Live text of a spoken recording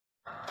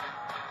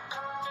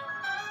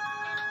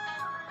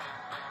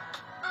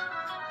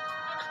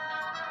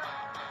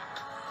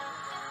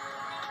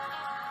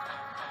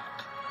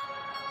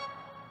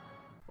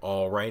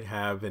All right,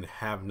 have and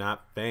have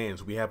not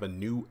fans, we have a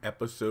new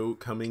episode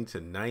coming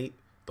tonight.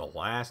 The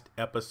last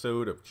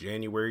episode of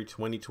January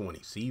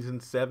 2020, Season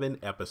 7,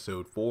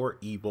 Episode 4,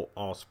 Evil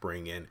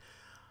Offspring. And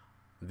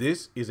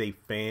this is a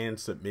fan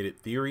submitted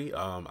theory.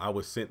 I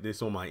was sent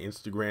this on my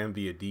Instagram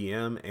via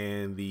DM,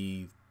 and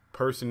the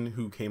person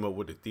who came up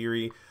with the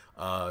theory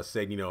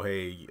said,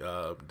 hey,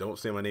 don't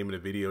say my name in the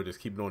video, just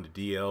keep it on the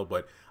DL.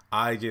 But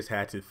I just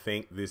had to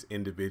thank this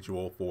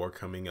individual for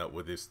coming up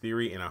with this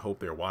theory, and I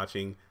hope they're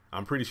watching.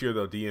 I'm pretty sure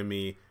they'll DM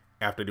me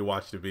after they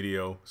watch the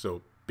video,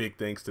 so big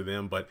thanks to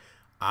them. But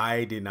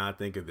I did not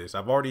think of this.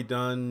 I've already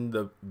done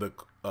the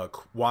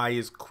why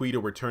is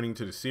Quita returning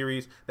to the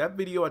series. That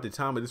video at the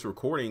time of this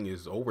recording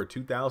is over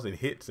 2,000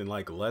 hits in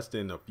like less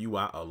than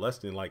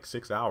like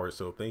 6 hours.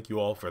 So thank you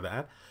all for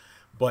that.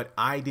 But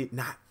I did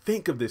not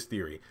think of this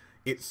theory.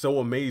 It's so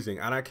amazing,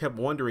 and I kept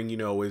wondering,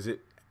 does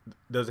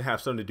it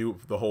have something to do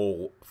with the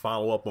whole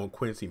follow up on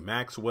Quincy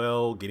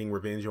Maxwell getting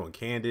revenge on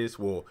Candace?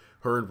 Will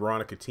her and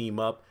Veronica team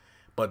up?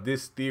 But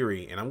this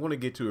theory, and I'm going to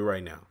get to it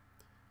right now.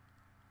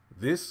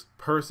 This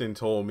person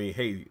told me,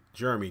 hey,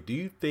 Jeremy, do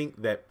you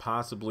think that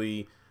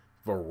possibly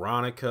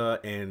Veronica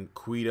and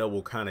Quita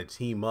will kind of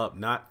team up,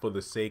 not for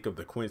the sake of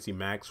the Quincy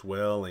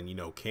Maxwell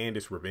and,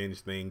 Candace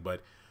revenge thing,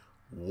 but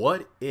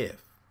what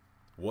if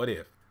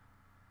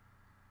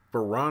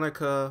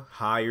Veronica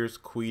hires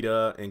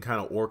Quita and kind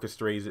of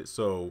orchestrates it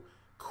so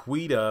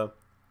Quita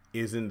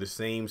is in the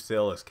same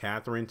cell as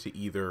Katheryn to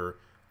either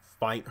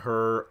fight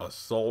her,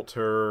 assault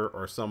her,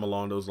 or some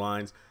along those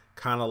lines,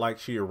 kind of like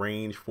she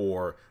arranged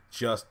for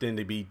Justin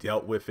to be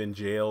dealt with in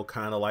jail,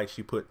 kind of like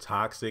she put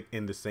Toxic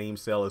in the same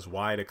cell as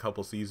Wyatt a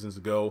couple seasons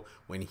ago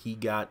when he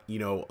got,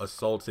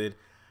 assaulted.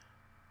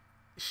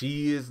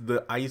 She is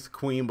the Ice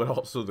Queen, but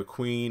also the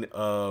queen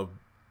of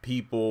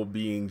people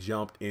being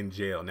jumped in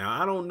jail.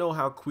 Now, I don't know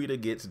how Quita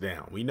gets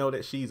down. We know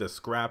that she's a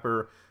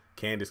scrapper.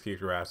 Candace kicked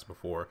her ass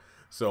before.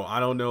 So I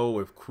don't know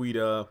if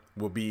Quita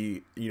will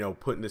be,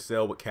 put in the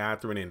cell with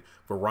Katheryn, and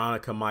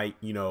Veronica might,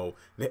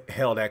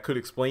 hell, that could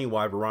explain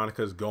why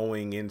Veronica's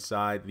going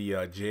inside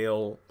the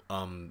jail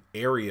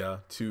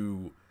area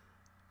to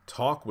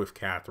talk with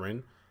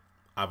Katheryn.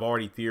 I've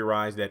already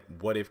theorized that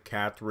what if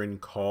Katheryn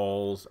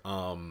calls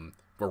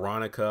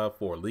Veronica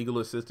for legal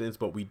assistance,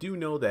 but we do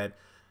know that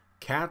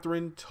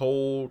Katheryn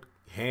told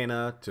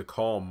Hannah to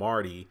call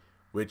Marty,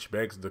 which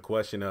begs the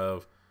question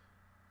of,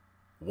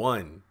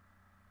 one,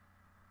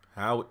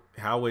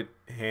 how would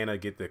Hannah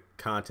get the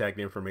contact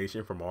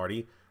information from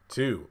Marty?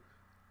 Two,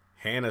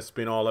 Hannah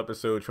spent all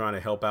episode trying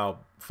to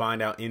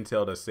find out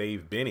intel to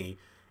save Benny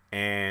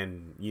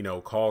and,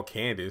 call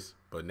Candace,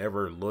 but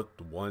never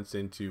looked once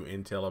into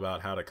intel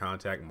about how to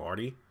contact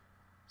Marty.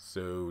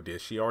 So did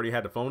she already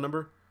have the phone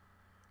number?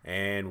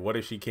 And what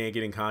if she can't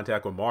get in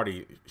contact with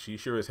Marty? She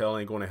sure as hell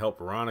ain't going to help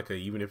Veronica,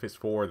 even if it's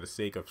for the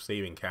sake of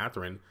saving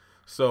Katheryn.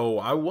 So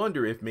I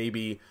wonder if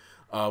maybe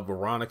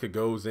Veronica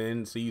goes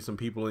in, sees some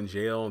people in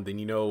jail, and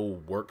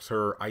then, works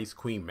her Ice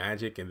Queen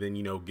magic, and then,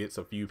 gets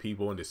a few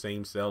people in the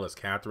same cell as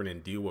Katheryn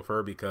and deal with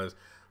her, because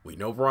we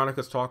know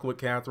Veronica's talking with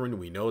Katheryn.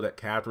 We know that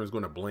Katheryn's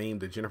going to blame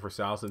the Jennifer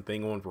Salson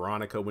thing on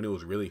Veronica when it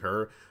was really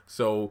her.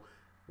 So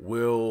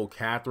will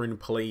Katheryn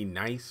play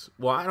nice?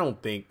 Well, I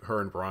don't think her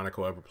and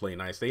Veronica will ever play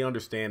nice. They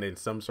understand that in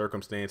some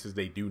circumstances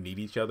they do need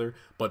each other,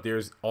 but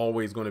there's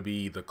always going to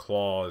be the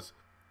clause,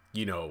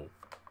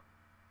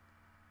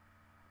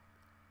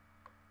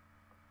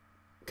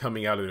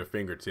 coming out of their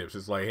fingertips.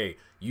 It's like, hey,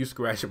 you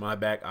scratch my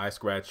back, I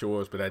scratch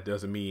yours, but that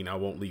doesn't mean I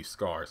won't leave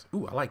scars.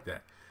 Ooh, I like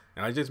that.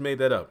 And I just made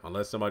that up,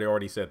 unless somebody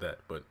already said that,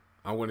 but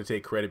I'm going to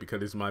take credit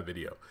because this is my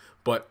video.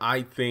 But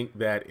I think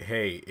that,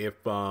 hey,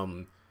 if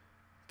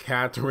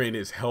Katheryn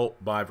is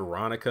helped by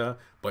Veronica,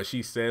 but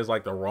she says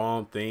like the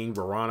wrong thing,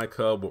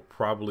 Veronica will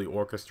probably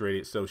orchestrate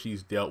it so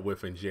she's dealt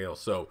with in jail.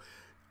 So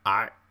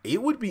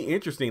it would be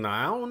interesting.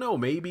 I don't know,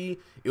 maybe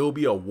it'll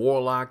be a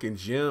Warlock and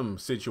Jim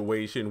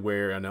situation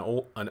where an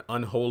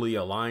unholy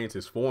alliance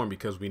is formed,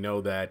 because we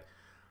know that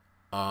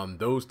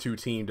those two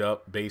teamed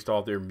up based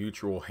off their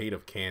mutual hate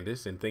of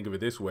Candace. And think of it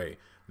this way,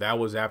 that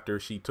was after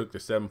she took the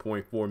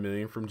 7.4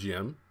 million from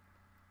Jim.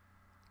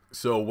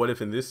 So what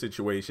if in this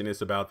situation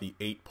it's about the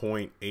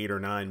 8.8 or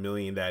 9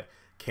 million that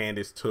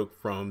Candace took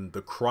from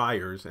the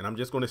Criers? And I'm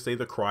just going to say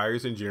the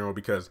Criers in general,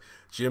 because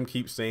Jim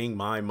keeps saying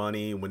my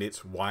money when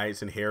it's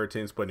Wyatt's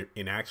inheritance, but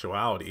in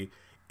actuality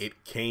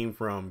it came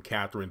from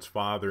Katheryn's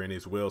father in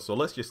his will. So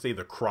let's just say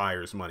the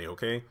Criers money,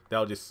 okay?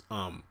 That'll just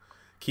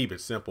keep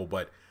it simple.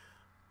 But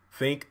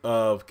think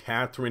of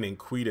Katheryn and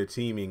Quita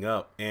teaming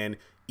up, and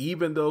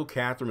even though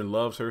Katheryn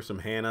loves her some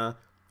Hannah,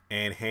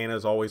 and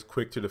Hannah's always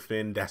quick to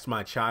defend, that's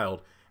my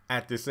child,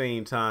 at the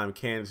same time,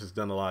 Candace has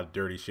done a lot of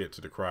dirty shit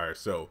to the Criers.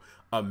 So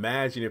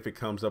imagine if it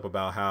comes up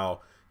about how,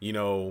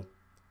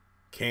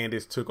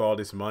 Candace took all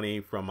this money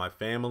from my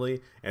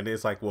family, and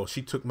it's like, well,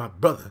 she took my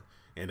brother.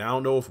 And I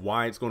don't know if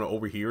Wyatt's going to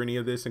overhear any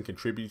of this and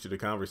contribute to the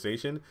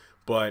conversation,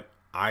 but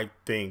I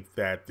think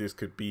that this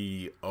could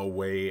be a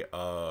way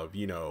of,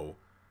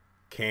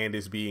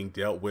 Candace being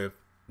dealt with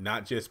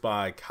not just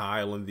by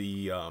Kyle and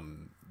the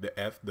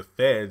the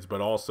feds,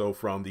 but also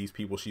from these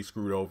people she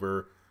screwed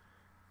over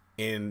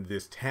in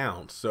this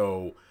town.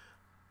 So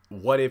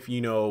what if,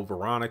 you know,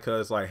 Veronica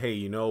is like, hey,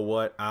 you know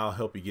what, I'll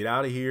help you get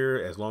out of here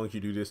as long as you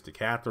do this to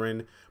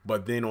Katheryn.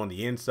 But then on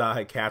the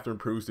inside, Katheryn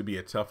proves to be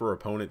a tougher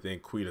opponent than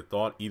Quita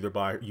thought, either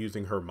by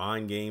using her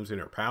mind games and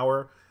her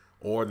power,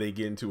 or they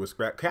get into a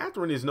scrap.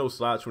 Katheryn is no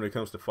slouch when it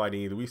comes to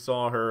fighting either. We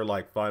saw her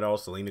like fight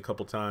off Selena a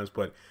couple times,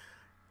 but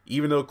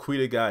even though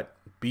Quita got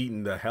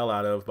beaten the hell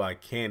out of by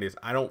Candace,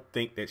 I don't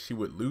think that she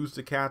would lose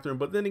to Katheryn.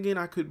 But then again,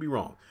 I could be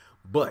wrong.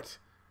 But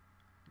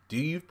do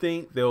you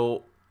think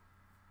they'll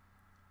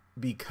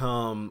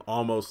become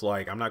almost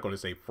like, I'm not going to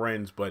say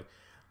friends, but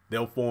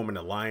they'll form an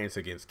alliance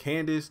against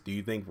Candace? Do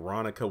you think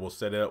Veronica will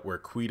set up where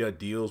Quita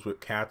deals with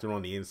Katheryn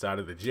on the inside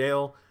of the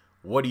jail?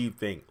 What do you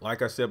think?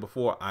 Like I said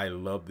before, I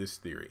love this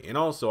theory. And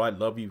also, I'd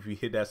love you if you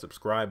hit that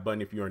subscribe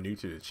button if you are new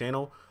to the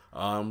channel.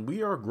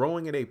 We are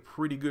growing at a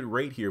pretty good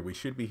rate here. We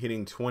should be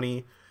hitting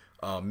 20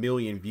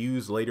 million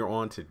views later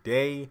on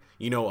today.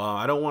 You know,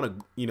 I don't want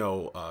to, you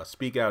know,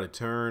 speak out of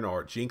turn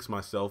or jinx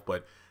myself,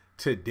 but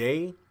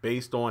today,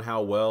 based on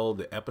how well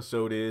the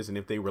episode is, and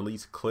if they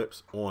release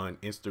clips on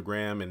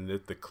Instagram, and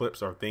if the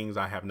clips are things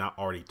I have not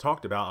already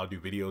talked about, I'll do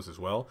videos as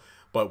well.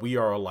 But we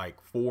are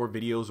like 4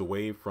 videos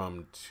away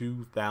from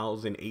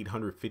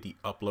 2,850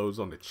 uploads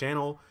on the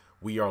channel.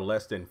 We are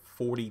less than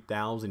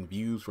 40,000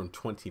 views from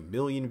 20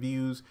 million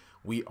views.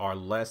 We are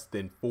less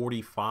than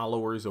 40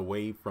 followers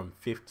away from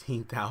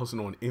 15,000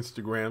 on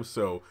Instagram.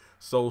 So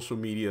social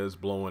media is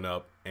blowing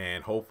up,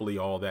 and hopefully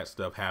all that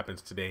stuff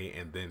happens today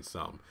and then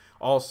some.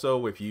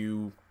 Also, if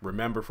you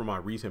remember from my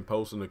recent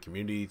post on the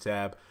community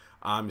tab,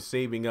 I'm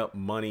saving up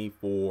money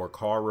for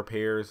car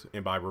repairs,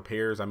 and by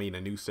repairs I mean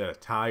a new set of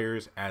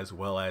tires as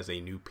well as a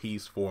new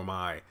piece for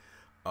my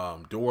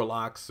door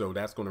locks. So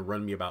that's going to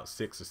run me about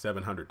 $600 to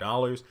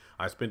 $700.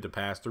 I spent the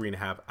past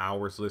 3.5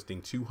 hours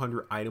listing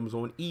 200 items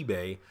on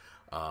eBay.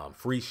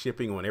 Free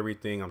shipping on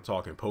everything. I'm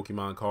talking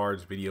Pokemon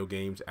cards, video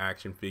games,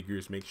 action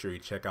figures. Make sure you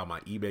check out my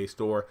eBay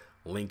store.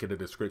 Link in the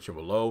description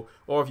below.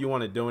 Or if you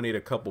want to donate a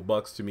couple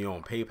bucks to me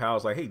on PayPal,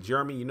 it's like, hey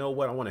Jeremy, you know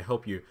what, I want to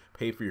help you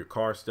pay for your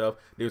car stuff.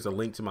 There's a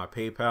link to my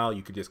PayPal.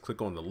 You could just click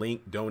on the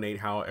link, donate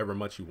however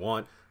much you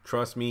want.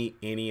 Trust me,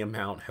 any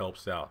amount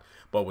helps out.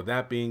 But with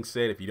that being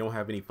said, if you don't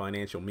have any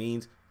financial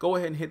means, go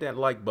ahead and hit that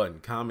like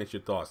button, comment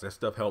your thoughts. That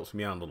stuff helps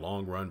me out in the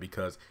long run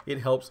because it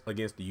helps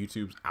against the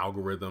YouTube's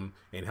algorithm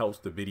and helps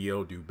the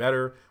video do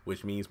better,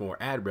 which means more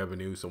ad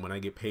revenue. So when I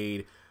get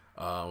paid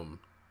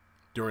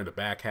during the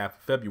back half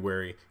of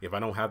February, if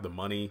I don't have the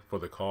money for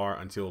the car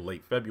until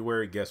late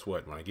February, guess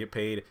what? When I get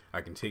paid,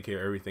 I can take care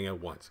of everything at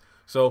once.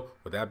 So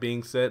with that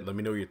being said, let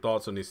me know your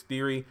thoughts on this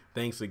theory.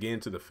 Thanks again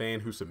to the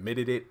fan who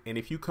submitted it. And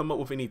if you come up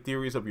with any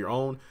theories of your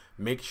own,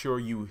 make sure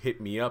you hit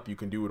me up. You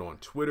can do it on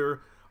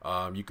Twitter.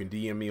 You can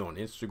DM me on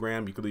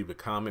Instagram. You can leave a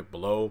comment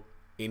below.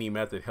 Any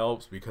method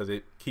helps because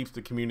it keeps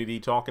the community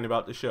talking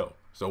about the show.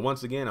 So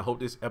once again, I hope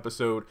this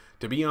episode,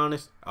 to be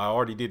honest, I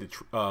already did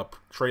the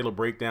trailer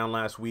breakdown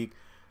last week.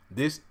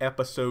 This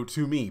episode,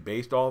 to me,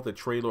 based off the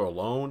trailer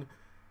alone,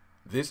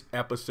 this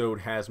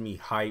episode has me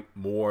hyped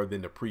more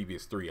than the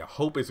previous 3. I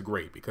hope it's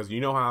great because you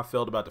know how I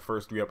felt about the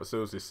first 3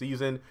 episodes this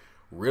season.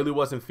 Really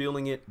wasn't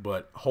feeling it,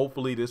 but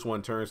hopefully this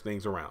one turns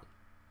things around.